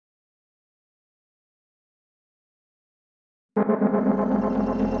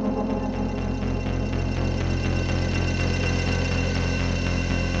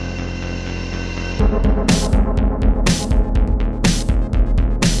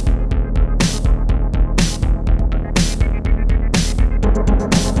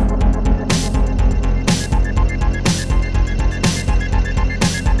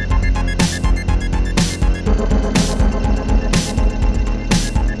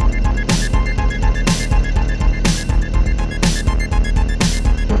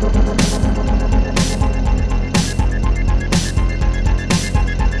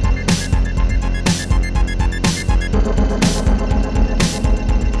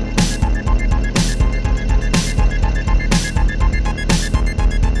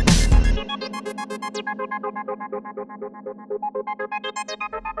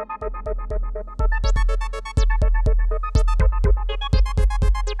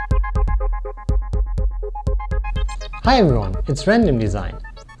Hi everyone, it's Random Design.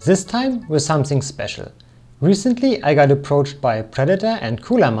 This time with something special. Recently I got approached by Predator and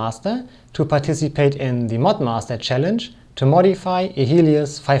Coolermaster to participate in the Modmaster challenge to modify a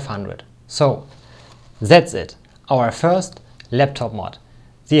Helios 500. So that's it, our first laptop mod,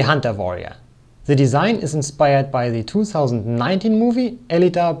 the Hunter Warrior. The design is inspired by the 2019 movie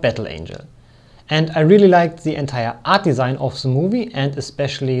Alita Battle Angel. And I really liked the entire art design of the movie, and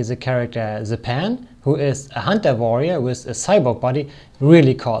especially the character Zapan, who is a hunter warrior with a cyborg body,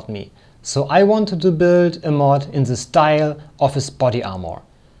 really caught me. So I wanted to build a mod in the style of his body armor.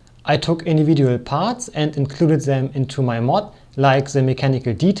 I took individual parts and included them into my mod, like the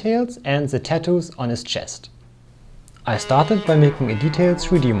mechanical details and the tattoos on his chest. I started by making a detailed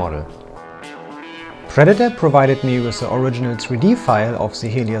 3D model. Predator provided me with the original 3D file of the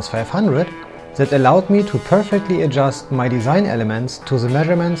Helios 500 that allowed me to perfectly adjust my design elements to the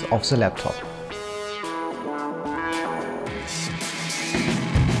measurements of the laptop.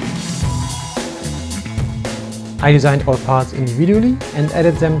 I designed all parts individually and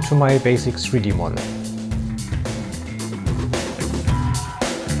added them to my basic 3D model.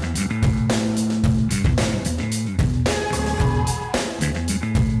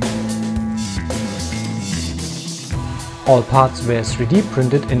 All parts were 3D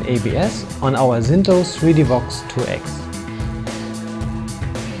printed in ABS on our Sindho 3Dvox 2X.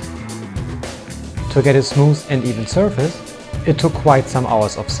 To get a smooth and even surface, it took quite some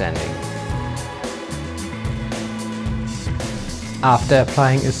hours of sanding. After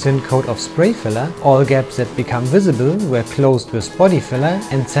applying a thin coat of spray filler, all gaps that become visible were closed with body filler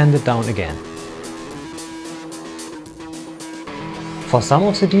and sanded down again. For some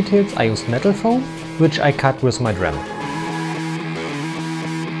of the details I used metal foam, which I cut with my Dremel.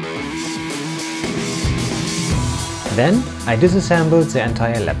 Then I disassembled the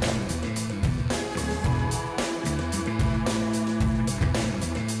entire laptop.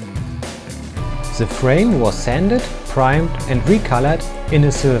 The frame was sanded, primed and recolored in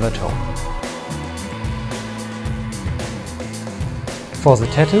a silver tone. For the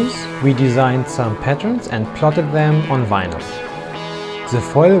tattoos, we designed some patterns and plotted them on vinyl. The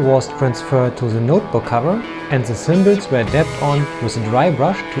foil was transferred to the notebook cover and the symbols were dabbed on with a dry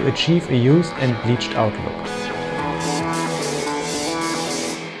brush to achieve a used and bleached out look.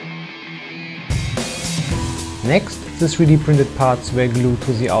 Next, the 3D printed parts were glued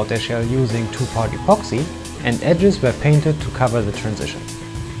to the outer shell using 2-part epoxy, and edges were painted to cover the transition.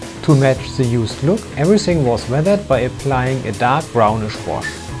 To match the used look, everything was weathered by applying a dark brownish wash.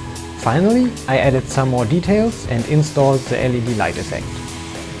 Finally, I added some more details and installed the LED light effect.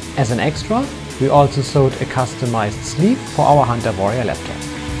 As an extra, we also sewed a customized sleeve for our Hunter Warrior laptop.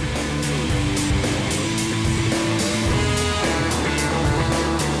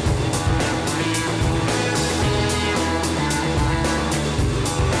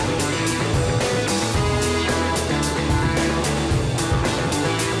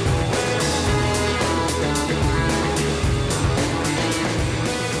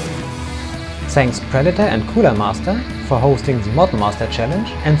 Thanks Predator and Coolermaster for hosting the Modmaster challenge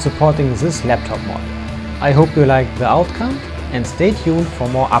and supporting this laptop mod. I hope you liked the outcome and stay tuned for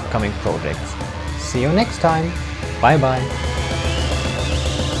more upcoming projects. See you next time. Bye bye.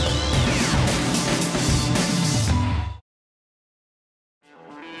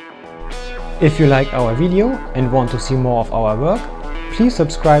 If you like our video and want to see more of our work, please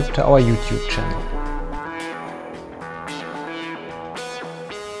subscribe to our YouTube channel.